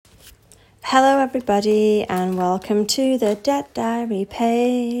Hello everybody and welcome to the Debt Diary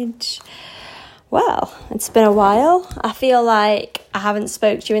page. Well, it's been a while. I feel like I haven't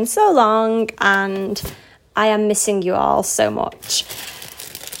spoke to you in so long and I am missing you all so much.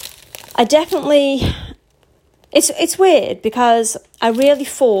 It's weird because I really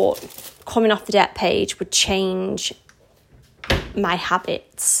thought coming off the debt page would change my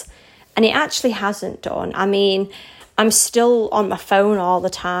habits, and it actually hasn't done. I mean, I'm still on my phone all the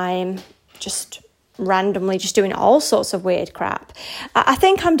time, just randomly just doing all sorts of weird crap. I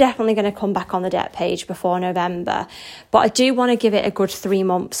think I'm definitely going to come back on the debt page before November, but I do want to give it a good 3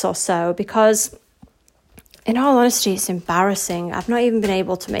 months or so because, in all honesty, it's embarrassing. I've not even been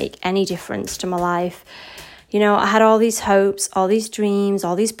able to make any difference to my life. You know, I had all these hopes, all these dreams,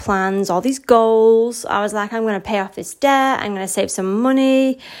 all these plans, all these goals. I was like, I'm going to pay off this debt. I'm going to save some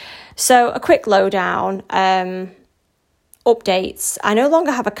money. So a quick lowdown. Updates. I no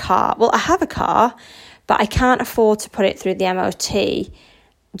longer have a car. Well, I have a car, but I can't afford to put it through the MOT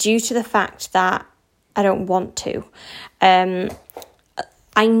due to the fact that I don't want to. I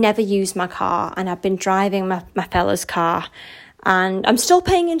never use my car, and I've been driving my fella's car, and I'm still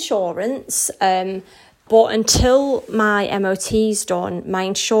paying insurance. But until my MOT's done, my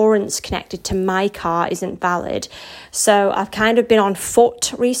insurance connected to my car isn't valid. So I've kind of been on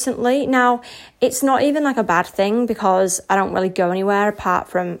foot recently. Now, it's not even like a bad thing because I don't really go anywhere apart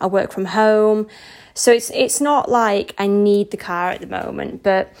from I work from home. So it's not like I need the car at the moment.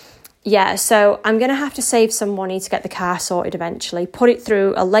 But yeah, so I'm going to have to save some money to get the car sorted eventually, put it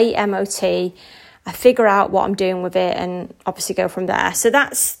through a late MOT, I figure out what I'm doing with it and obviously go from there. So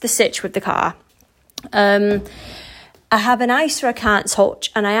that's the sitch with the car. I have an ISA I can't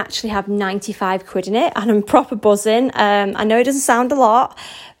touch, and I actually have 95 quid in it, and I'm proper buzzing. I know it doesn't sound a lot,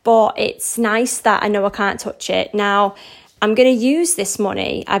 but it's nice that I know I can't touch it. Now, I'm going to use this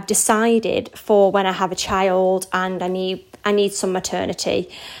money, I've decided, for when I have a child and I need some maternity.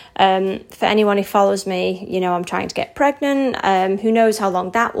 For anyone who follows me, you know I'm trying to get pregnant. Who knows how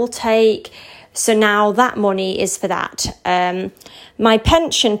long that will take. So now that money is for that. My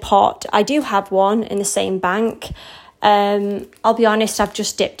pension pot, I do have one in the same bank. I'll be honest, I've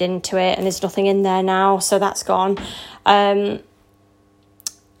just dipped into it and there's nothing in there now, so that's gone. I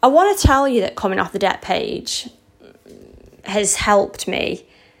want to tell you that coming off the debt page has helped me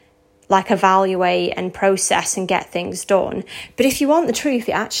evaluate and process and get things done. But if you want the truth,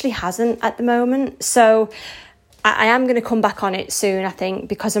 it actually hasn't at the moment. So I am going to come back on it soon, I think,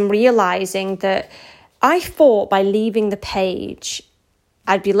 because I'm realising that I thought by leaving the page,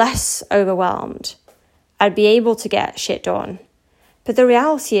 I'd be less overwhelmed. I'd be able to get shit done. But the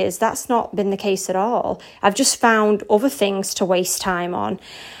reality is that's not been the case at all. I've just found other things to waste time on.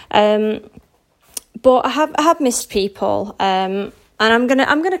 But I have missed people, and I'm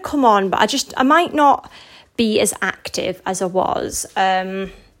gonna come on, but I might not be as active as I was.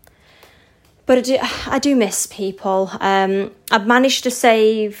 But I do miss people. I've managed to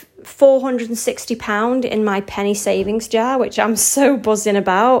save £460 in my penny savings jar, which I'm so buzzing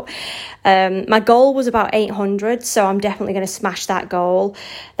about. My goal was about 800, so I'm definitely going to smash that goal.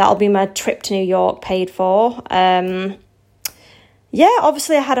 That'll be my trip to New York paid for. Yeah,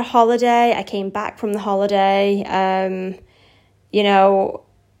 obviously I had a holiday. I came back from the holiday. You know,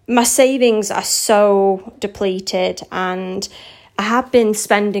 my savings are so depleted and I have been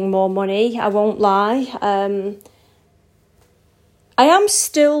spending more money, I won't lie. I am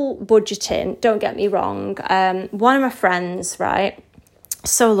still budgeting, don't get me wrong. One of my friends, right,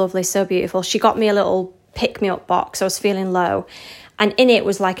 so lovely, so beautiful, she got me a little pick-me-up box. I was feeling low, and in it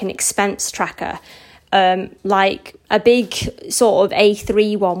was like an expense tracker, like a big sort of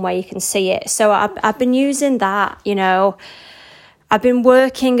A3 one where you can see it. So I've been using that, you know. I've been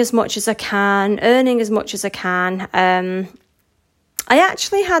working as much as I can, earning as much as I can. I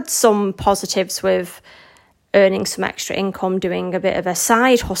actually had some positives with earning some extra income, doing a bit of a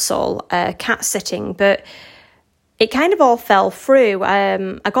side hustle, cat sitting, but it kind of all fell through.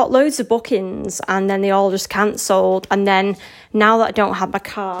 I got loads of bookings and then they all just cancelled. And then now that I don't have my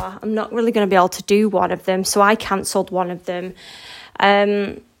car, I'm not really going to be able to do one of them. So I cancelled one of them.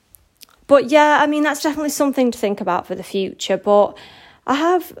 But yeah, I mean, that's definitely something to think about for the future. But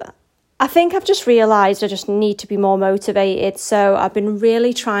I think I've just realised I just need to be more motivated. So I've been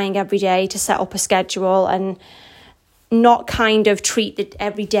really trying every day to set up a schedule and not kind of treat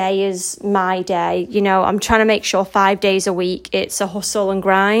every day as my day. You know, I'm trying to make sure 5 days a week it's a hustle and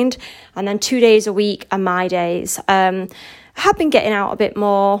grind, and then 2 days a week are my days. I have been getting out a bit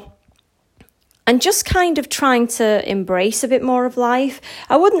more and just kind of trying to embrace a bit more of life.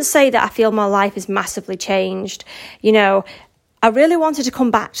 I wouldn't say that I feel my life has massively changed. You know, I really wanted to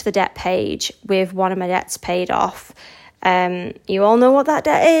come back to the debt page with one of my debts paid off. You all know what that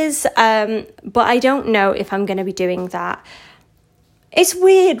debt is, but I don't know if I'm going to be doing that. It's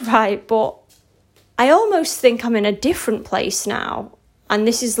weird, right? But I almost think I'm in a different place now. And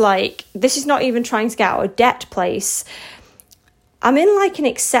this is not even trying to get out of debt place. I'm in like an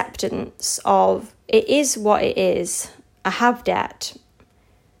acceptance of it is what it is. I have debt.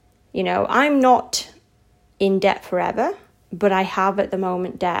 You know, I'm not in debt forever, but I have at the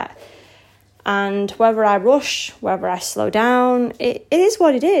moment debt. And whether I rush, whether I slow down, it is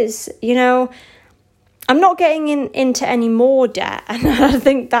what it is. You know, I'm not getting into any more debt, and I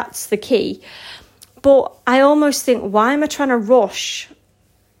think that's the key. But I almost think, why am I trying to rush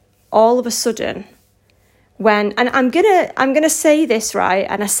all of a sudden? And I'm gonna say this, right?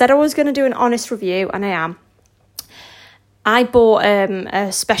 And I said I was gonna do an honest review, and I am. I bought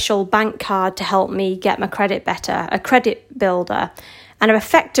a special bank card to help me get my credit better, a credit builder, and I'm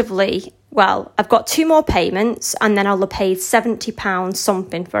effectively, I've got 2 more payments, and then I'll have paid £70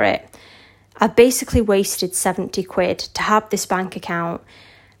 something for it. I've basically wasted 70 quid to have this bank account.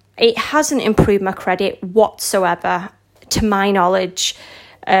 It hasn't improved my credit whatsoever, to my knowledge.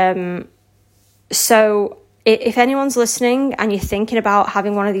 So if anyone's listening and you're thinking about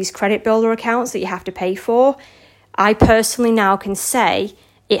having one of these credit builder accounts that you have to pay for, I personally now can say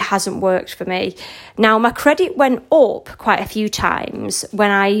it hasn't worked for me. Now, my credit went up quite a few times when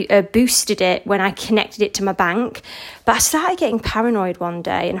I boosted it, when I connected it to my bank. But I started getting paranoid one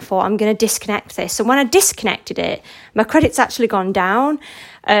day and I thought, I'm going to disconnect this. And when I disconnected it, my credit's actually gone down.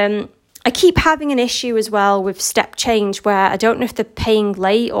 I keep having an issue as well with step change where I don't know if they're paying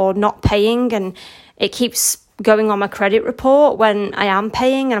late or not paying, and it keeps going on my credit report when I am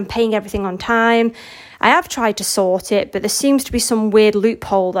paying and I'm paying everything on time. I have tried to sort it, but there seems to be some weird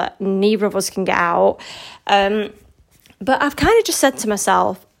loophole that neither of us can get out. But I've kind of just said to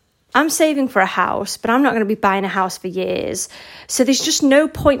myself, I'm saving for a house, but I'm not going to be buying a house for years. So there's just no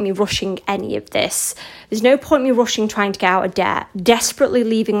point me rushing any of this. There's no point me rushing trying to get out of debt, desperately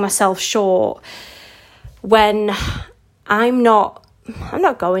leaving myself short when I'm not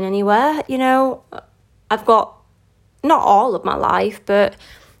going anywhere. You know, I've got not all of my life, but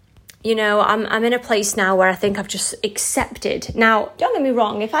you know, I'm in a place now where I think I've just accepted. Now, don't get me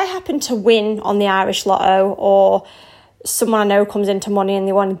wrong, if I happen to win on the Irish Lotto or someone I know comes into money and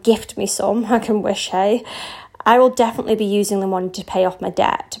they want to gift me some, I can wish, hey, I will definitely be using the money to pay off my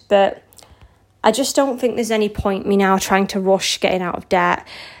debt. But I just don't think there's any point me now trying to rush getting out of debt.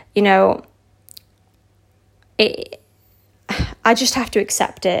 You know, I just have to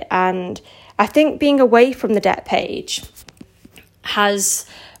accept it. And I think being away from the debt page has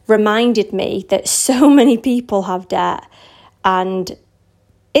reminded me that so many people have debt, and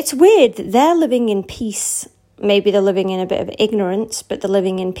it's weird that they're living in peace. Maybe they're living in a bit of ignorance, but they're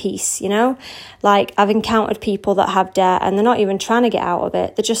living in peace, you know? Like, I've encountered people that have debt and they're not even trying to get out of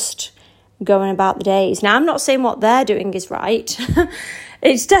it. They're just going about the days. Now, I'm not saying what they're doing is right.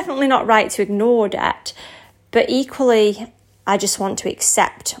 It's definitely not right to ignore debt. But equally, I just want to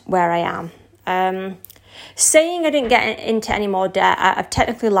accept where I am. Saying I didn't get into any more debt, I've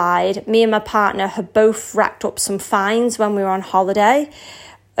technically lied. Me and my partner have both racked up some fines when we were on holiday.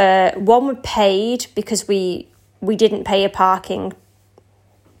 One we paid because we didn't pay a parking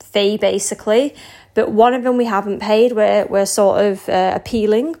fee, basically. But one of them we haven't paid. We're sort of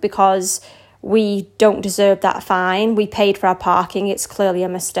appealing because we don't deserve that fine. We paid for our parking. It's clearly a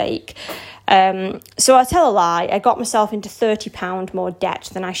mistake. So I tell a lie. I got myself into £30 more debt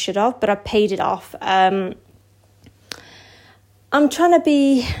than I should have, but I paid it off. I'm trying to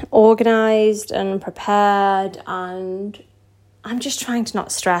be organised and prepared, and I'm just trying to not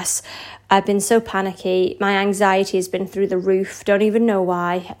stress. I've been so panicky. My anxiety has been through the roof. Don't even know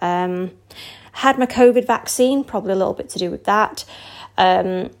why. Had my COVID vaccine, probably a little bit to do with that.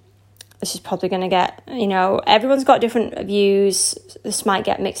 This is probably going to get, you know, everyone's got different views. This might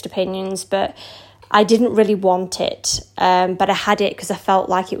get mixed opinions, but I didn't really want it. But I had it because I felt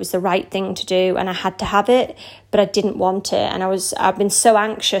like it was the right thing to do and I had to have it, but I didn't want it. And I've been so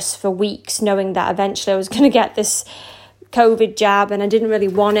anxious for weeks knowing that eventually I was going to get this COVID jab and I didn't really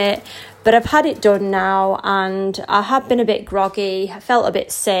want it. But I've had it done now and I have been a bit groggy. I felt a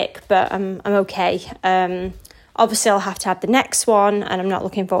bit sick, but I'm okay. Obviously, I'll have to have the next one, and I'm not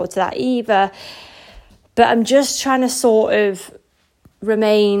looking forward to that either. But I'm just trying to sort of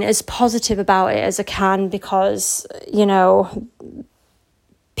remain as positive about it as I can because, you know,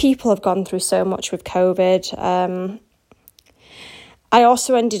 people have gone through so much with COVID. I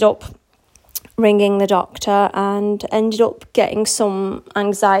also ended up ringing the doctor and ended up getting some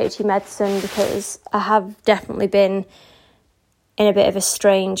anxiety medicine because I have definitely been in a bit of a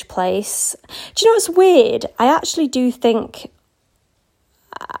strange place. Do you know what's weird? I actually do think,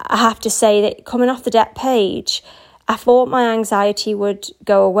 I have to say that coming off the debt page, I thought my anxiety would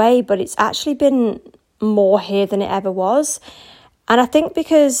go away, but it's actually been more here than it ever was. And I think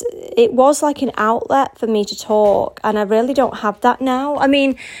because it was like an outlet for me to talk, and I really don't have that now. I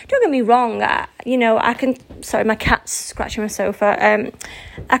mean, don't get me wrong, I can, sorry, my cat's scratching my sofa.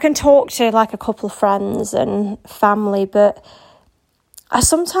 I can talk to like a couple of friends and family, but I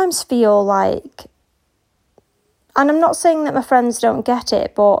sometimes feel like, and I'm not saying that my friends don't get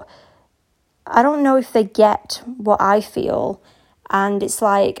it, but I don't know if they get what I feel. And it's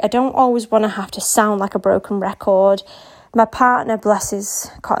like, I don't always want to have to sound like a broken record. My partner, bless his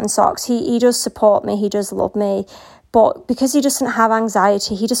cotton socks, he does support me, he does love me, but because he doesn't have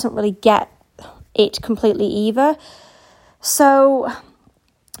anxiety, he doesn't really get it completely either. So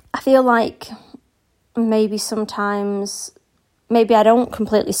I feel like maybe sometimes, maybe I don't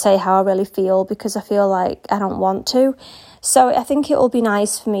completely say how I really feel because I feel like I don't want to. So I think it will be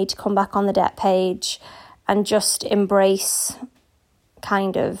nice for me to come back on the debt page and just embrace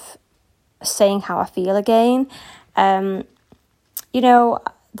kind of saying how I feel again.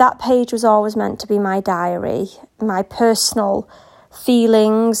 That page was always meant to be my diary, my personal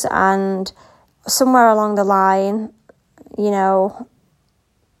feelings, and somewhere along the line,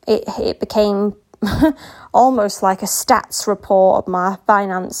 it became almost like a stats report of my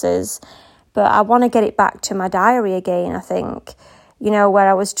finances. But I want to get it back to my diary again, I think, where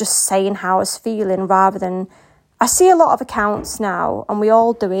I was just saying how I was feeling rather than, I see a lot of accounts now, and we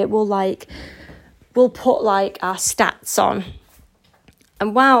all do it, we'll put like our stats on.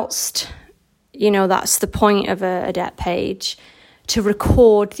 And whilst, that's the point of a debt page, to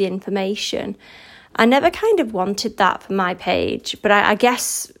record the information, I never kind of wanted that for my page, but I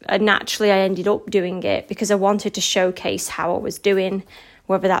guess naturally I ended up doing it because I wanted to showcase how I was doing,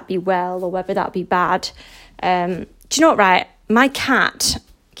 whether that be well or whether that be bad. Do you know what, right? My cat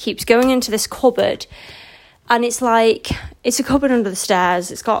keeps going into this cupboard, and it's a cupboard under the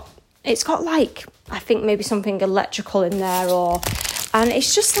stairs. It's got like, I think maybe something electrical in there, and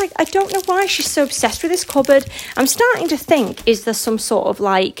it's just like, I don't know why she's so obsessed with this cupboard. I'm starting to think, is there some sort of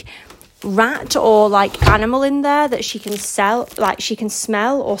like rat or like animal in there that she can smell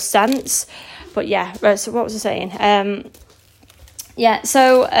or sense? But yeah, so what was I saying? I'm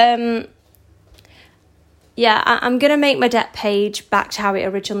going to make my debt page back to how it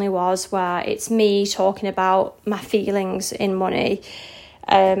originally was, where it's me talking about my feelings in money.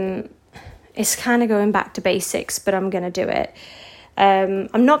 It's kind of going back to basics, but I'm going to do it.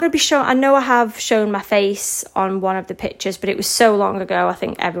 I'm not going to be showing, I know I have shown my face on one of the pictures, but it was so long ago, I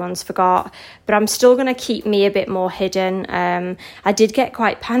think everyone's forgot. But I'm still going to keep me a bit more hidden. I did get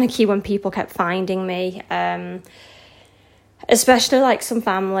quite panicky when people kept finding me, especially like some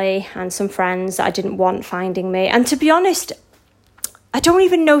family and some friends that I didn't want finding me. And to be honest, I don't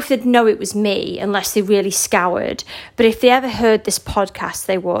even know if they'd know it was me unless they really scoured. But if they ever heard this podcast,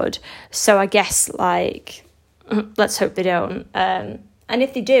 they would. So I guess, let's hope they don't. And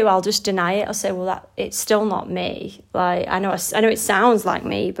if they do, I'll just deny it. I'll say, well, it's still not me. Like, I know it sounds like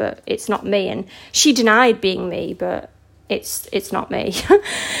me, but it's not me. And she denied being me, but it's not me.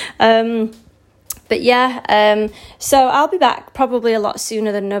 But yeah, so I'll be back probably a lot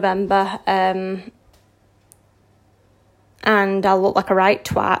sooner than November. And I'll look like a right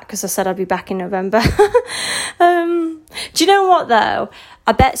twat because I said I'd be back in November. Do you know what, though?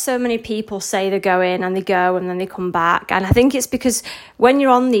 I bet so many people say they go in and they go and then they come back. And I think it's because when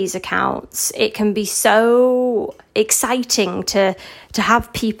you're on these accounts, it can be so exciting to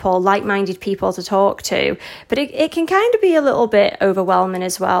have people, like-minded people to talk to. But it can kind of be a little bit overwhelming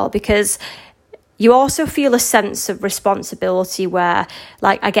as well, because you also feel a sense of responsibility where,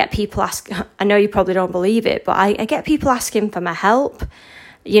 like, I get people ask, I know you probably don't believe it, but I get people asking for my help,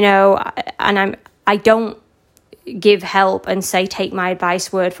 and I don't give help and say, take my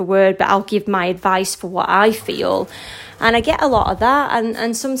advice word for word, but I'll give my advice for what I feel. And I get a lot of that.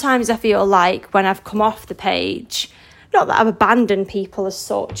 And sometimes I feel like when I've come off the page, not that I've abandoned people as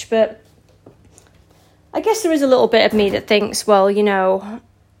such, but I guess there is a little bit of me that thinks, well,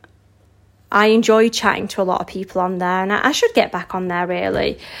 I enjoy chatting to a lot of people on there, and I should get back on there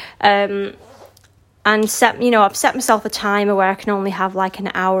really. And I've set myself a timer where I can only have like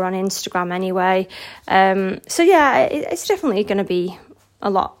an hour on Instagram anyway. So yeah, it's definitely going to be a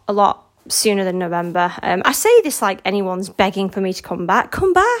lot sooner than November. I say this like anyone's begging for me to come back.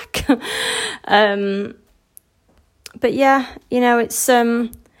 But yeah, it's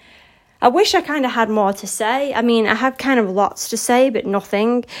I wish I kind of had more to say. I mean, I have kind of lots to say, but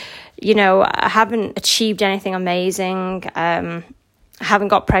nothing. I haven't achieved anything amazing. I haven't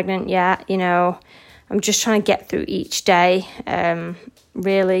got pregnant yet. I'm just trying to get through each day.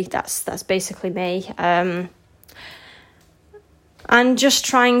 Really, that's basically me. And just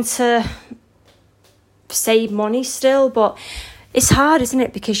trying to save money still, but it's hard, isn't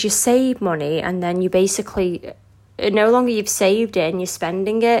it? Because you save money and then you basically no longer you've saved it and you're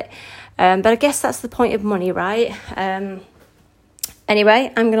spending it. But I guess that's the point of money, right?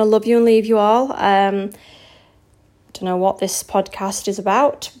 Anyway, I'm going to love you and leave you all. Don't know what this podcast is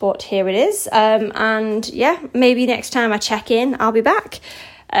about, but here it is. And yeah, maybe next time I check in, I'll be back.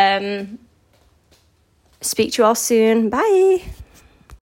 Speak to you all soon. Bye.